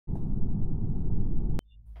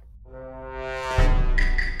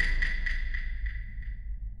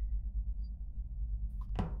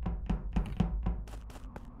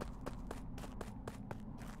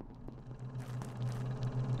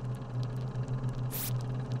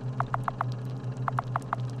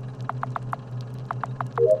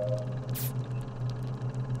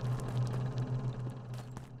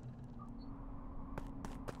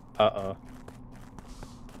Uh-oh.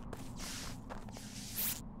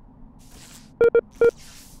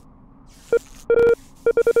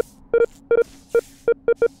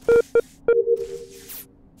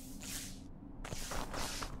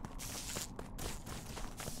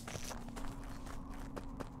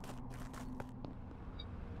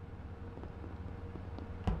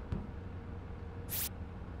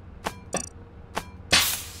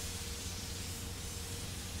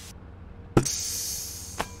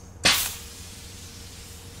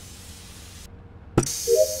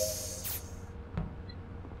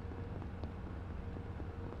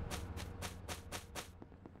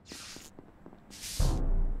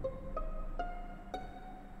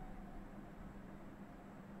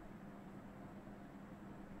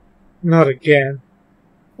 Not again.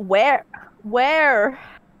 Where?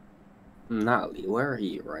 Natalie, where are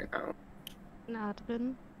you right now? An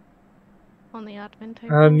admin. On the admin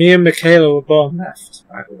table. Me and Michaela were bottom left,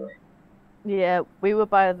 by the way. Yeah, we were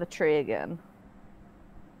by the tree again.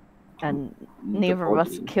 And neither of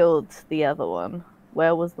us killed the other one.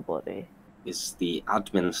 Where was the body? It's the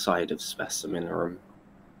admin side of specimen room.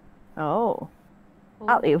 Oh.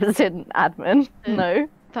 Ali was in admin. No.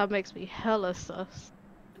 That makes me hella sus.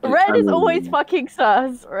 Red is always fucking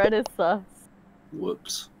sus. Red is sus.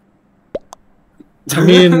 Whoops. I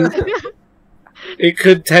mean, it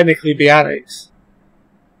could technically be Alex.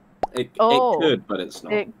 It could, but it's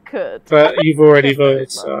not. It could. But you've already voted,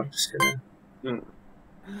 so I'm just gonna...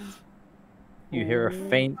 You hear a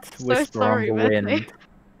faint whisper on the wind.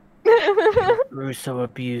 Russo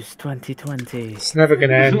abuse 2020. It's never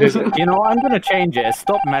gonna end, is it? You know, I'm gonna change it.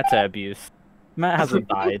 Stop meta abuse. Matt hasn't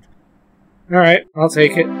died. Alright, I'll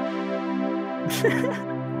take it.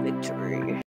 Victory.